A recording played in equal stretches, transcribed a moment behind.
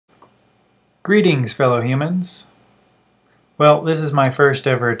Greetings, fellow humans. Well, this is my first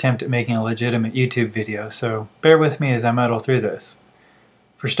ever attempt at making a legitimate YouTube video, so bear with me as I muddle through this.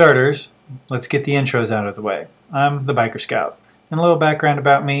 For starters, let's get the intros out of the way. I'm the Biker Scout. And a little background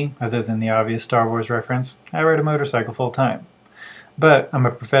about me, other than the obvious Star Wars reference, I ride a motorcycle full time. But I'm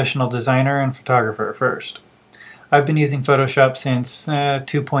a professional designer and photographer first. I've been using Photoshop since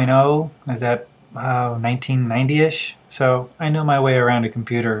 2.0, is that 1990-ish? So I know my way around a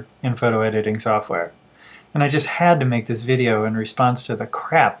computer in photo editing software. And I just had to make this video in response to the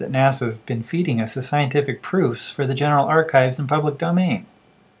crap that NASA's been feeding us as scientific proofs for the general archives and public domain,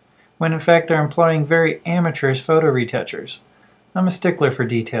 when in fact they're employing very amateurish photo retouchers. I'm a stickler for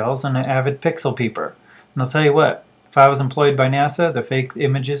details and an avid pixel peeper, and I'll tell you what, if I was employed by NASA, the fake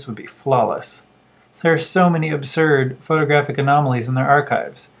images would be flawless. There are so many absurd photographic anomalies in their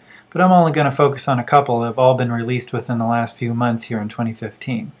archives, but I'm only going to focus on a couple that have all been released within the last few months here in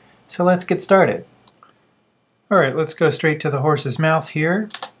 2015. So let's get started. Alright, let's go straight to the horse's mouth here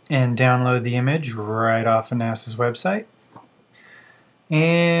and download the image right off of NASA's website.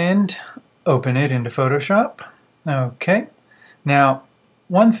 And open it into Photoshop. Okay. Now,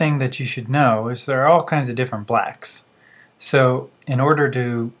 one thing that you should know is there are all kinds of different blacks. So, in order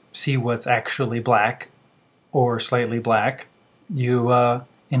to see what's actually black or slightly black, you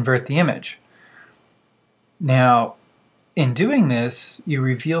invert the image. Now, in doing this, you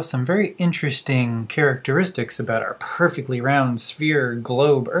reveal some very interesting characteristics about our perfectly round sphere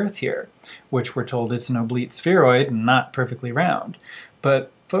globe Earth here, which we're told it's an oblate spheroid and not perfectly round.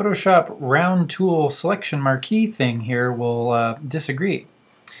 But Photoshop round tool selection marquee thing here will disagree.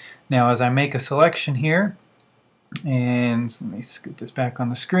 Now, as I make a selection here, and let me scoot this back on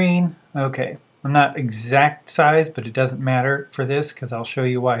the screen. Okay, I'm not exact size, but it doesn't matter for this because I'll show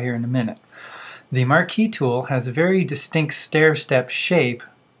you why here in a minute. The marquee tool has a very distinct stair-step shape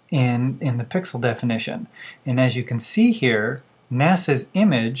in the pixel definition. And as you can see here, NASA's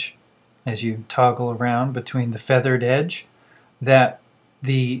image, as you toggle around between the feathered edge, that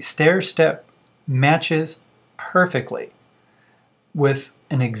the stair-step matches perfectly with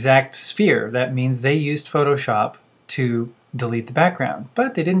an exact sphere. That means they used Photoshop to delete the background.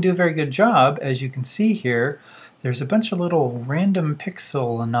 But they didn't do a very good job. As you can see here, there's a bunch of little random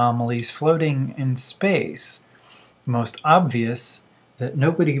pixel anomalies floating in space. The most obvious that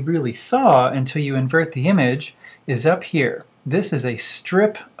nobody really saw until you invert the image is up here. This is a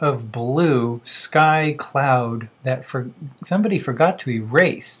strip of blue sky cloud that somebody forgot to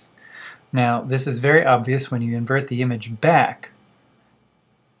erase. Now, this is very obvious when you invert the image back.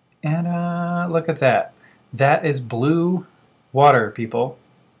 And look at that. That is blue water, people.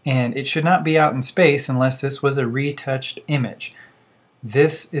 And it should not be out in space unless this was a retouched image.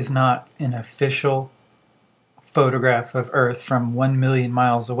 This is not an official photograph of Earth from 1 million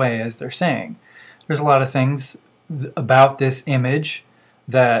miles away, as they're saying. There's a lot of things about this image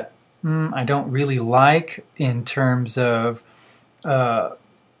that I don't really like in terms of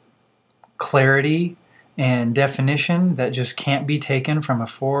clarity and definition that just can't be taken from a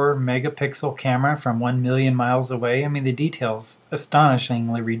 4 megapixel camera from 1 million miles away. I mean, the detail's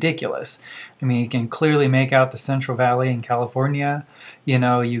astonishingly ridiculous. I mean, you can clearly make out the Central Valley in California. You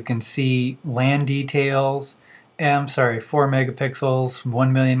know, you can see land details. I'm sorry, 4 megapixels,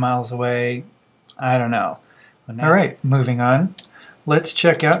 1 million miles away. I don't know. All right, moving on. Let's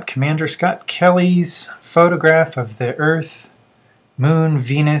check out Commander Scott Kelly's photograph of the Earth, Moon,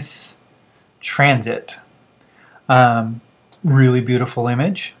 Venus transit. Really beautiful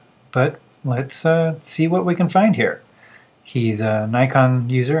image, but let's see what we can find here. He's a Nikon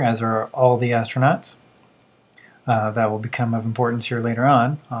user, as are all the astronauts. That will become of importance here later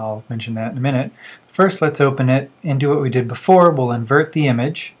on. I'll mention that in a minute. First, let's open it and do what we did before. We'll invert the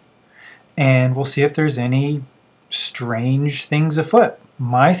image, and we'll see if there's any strange things afoot.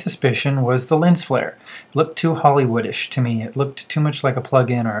 My suspicion was the lens flare. It looked too Hollywoodish to me. It looked too much like a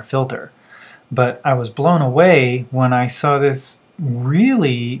plug-in or a filter. But I was blown away when I saw this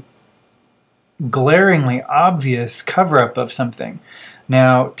really glaringly obvious cover-up of something.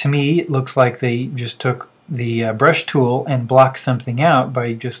 Now, to me, it looks like they just took the brush tool and blocked something out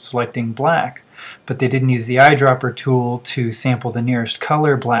by just selecting black. But they didn't use the eyedropper tool to sample the nearest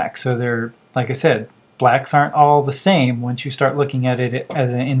color black. So they're, like I said, blacks aren't all the same once you start looking at it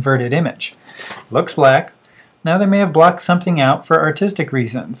as an inverted image. It looks black. Now, they may have blocked something out for artistic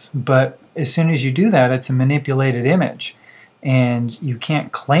reasons, but as soon as you do that, it's a manipulated image, and you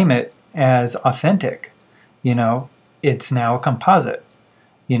can't claim it as authentic. You know, it's now a composite.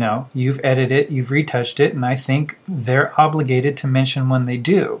 You know, you've edited it, you've retouched it, and I think they're obligated to mention when they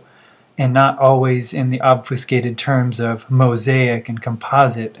do. and not always in the obfuscated terms of mosaic and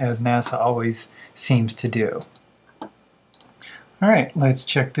composite as NASA always seems to do. Alright, let's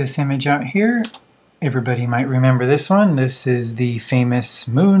check this image out here. Everybody might remember this one. This is the famous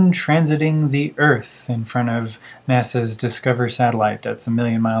moon transiting the Earth in front of NASA's Discover satellite that's 1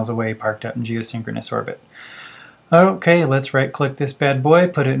 million miles away, parked out in geosynchronous orbit. Okay, let's right-click this bad boy,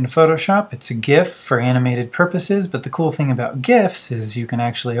 put it in Photoshop. It's a GIF for animated purposes, but the cool thing about GIFs is you can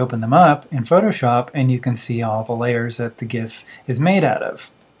actually open them up in Photoshop and you can see all the layers that the GIF is made out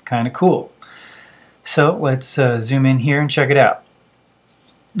of. Kind of cool. So let's zoom in here and check it out.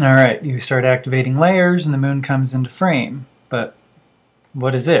 Alright, you start activating layers and the moon comes into frame. But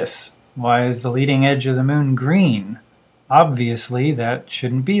what is this? Why is the leading edge of the moon green? Obviously, that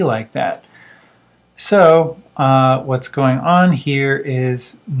shouldn't be like that. So, what's going on here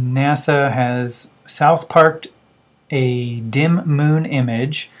is NASA has south parked a dim moon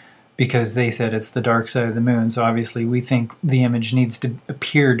image because they said it's the dark side of the moon, so obviously we think the image needs to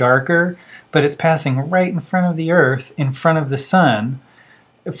appear darker, but it's passing right in front of the Earth, in front of the sun,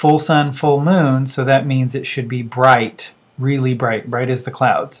 full moon, so that means it should be bright, really bright, bright as the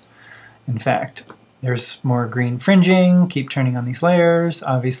clouds. In fact, there's more green fringing. Keep turning on these layers.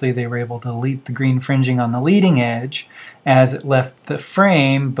 Obviously they were able to delete the green fringing on the leading edge as it left the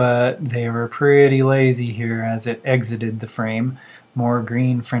frame, but they were pretty lazy here as it exited the frame. More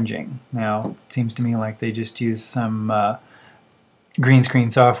green fringing. Now, it seems to me like they just used some green screen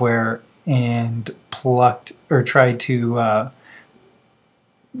software and plucked or tried to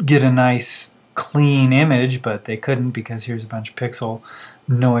get a nice clean image, but they couldn't because here's a bunch of pixel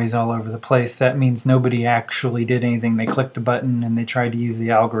noise all over the place. That means nobody actually did anything. They clicked a button and they tried to use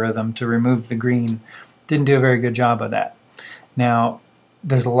the algorithm to remove the green. Didn't do a very good job of that. Now,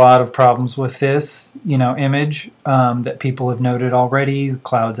 there's a lot of problems with this, image that people have noted already. The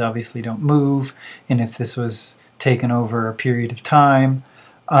clouds obviously don't move, and if this was taken over a period of time,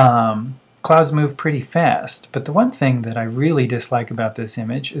 clouds move pretty fast. But the one thing that I really dislike about this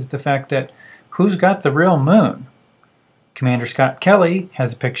image is the fact that who's got the real moon? Commander Scott Kelly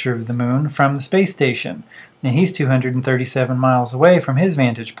has a picture of the moon from the space station, and he's 237 miles away from his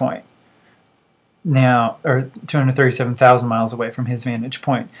vantage point. Now, or 237,000 miles away from his vantage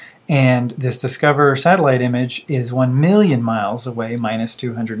point. And this Discover satellite image is 1 million miles away, minus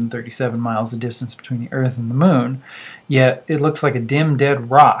 237 miles the distance between the Earth and the moon. Yet it looks like a dim, dead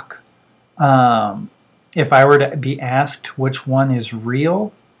rock. If I were to be asked which one is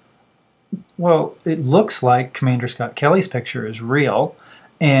real, well, it looks like Commander Scott Kelly's picture is real,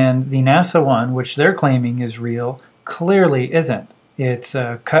 and the NASA one, which they're claiming is real, clearly isn't. It's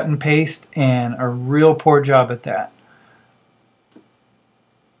a cut and paste and a real poor job at that.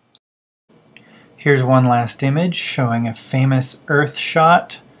 Here's one last image showing a famous Earth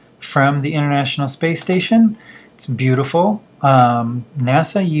shot from the International Space Station. It's beautiful.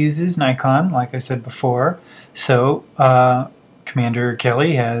 NASA uses Nikon, like I said before, so Commander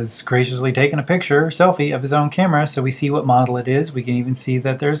Kelly has graciously taken a selfie of his own camera, so we see what model it is. We can even see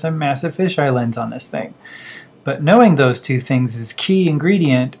that there's a massive fisheye lens on this thing. But knowing those two things is key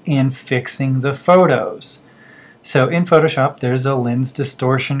ingredient in fixing the photos. So in Photoshop, there's a lens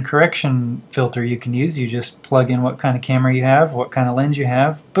distortion correction filter you can use. You just plug in what kind of camera you have, what kind of lens you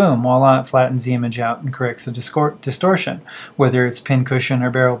have, boom, voila, it flattens the image out and corrects the distortion, whether it's pincushion or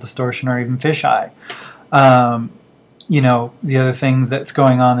barrel distortion or even fisheye. The other thing that's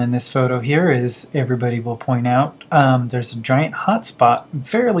going on in this photo here is, everybody will point out, there's a giant hot spot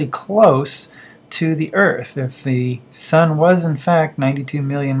fairly close to the Earth. If the sun was in fact 92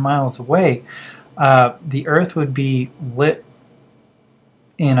 million miles away, the Earth would be lit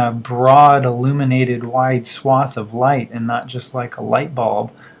in a broad, illuminated, wide swath of light and not just like a light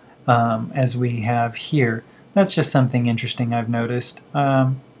bulb as we have here. That's just something interesting I've noticed.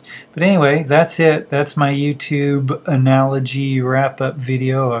 But anyway, that's it. That's my YouTube analogy wrap-up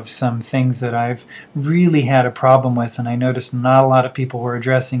video of some things that I've really had a problem with, and I noticed not a lot of people were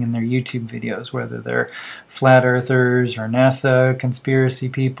addressing in their YouTube videos, whether they're flat earthers or NASA conspiracy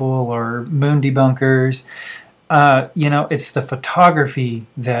people or moon debunkers. It's the photography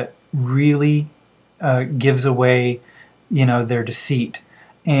that really gives away, their deceit.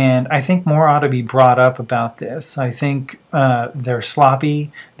 And I think more ought to be brought up about this. I think they're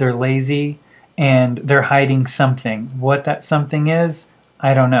sloppy, they're lazy, and they're hiding something. What that something is,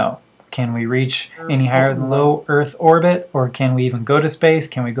 I don't know. Can we reach any higher than low Earth orbit? Or can we even go to space?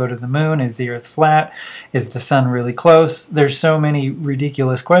 Can we go to the moon? Is the Earth flat? Is the sun really close? There's so many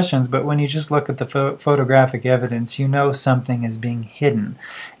ridiculous questions, but when you just look at the photographic evidence, you know something is being hidden.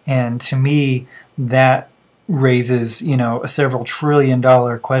 And to me, that raises, you know, a several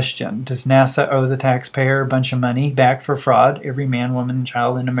trillion-dollar question. Does NASA owe the taxpayer a bunch of money back for fraud, every man, woman, and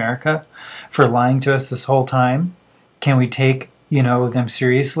child in America, for lying to us this whole time? Can we take, you know, them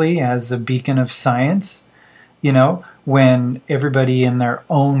seriously as a beacon of science, you know, when everybody in their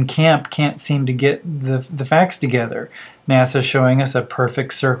own camp can't seem to get the facts together? NASA showing us a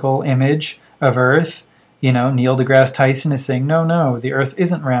perfect circle image of Earth. You know, Neil deGrasse Tyson is saying, no, the Earth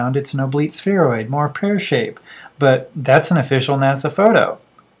isn't round, it's an oblate spheroid, more pear shape. But that's an official NASA photo,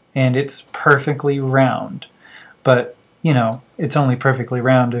 and it's perfectly round. But, you know, it's only perfectly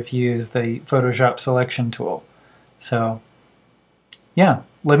round if you use the Photoshop selection tool. So, yeah,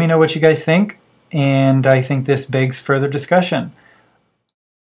 let me know what you guys think, and I think this begs further discussion.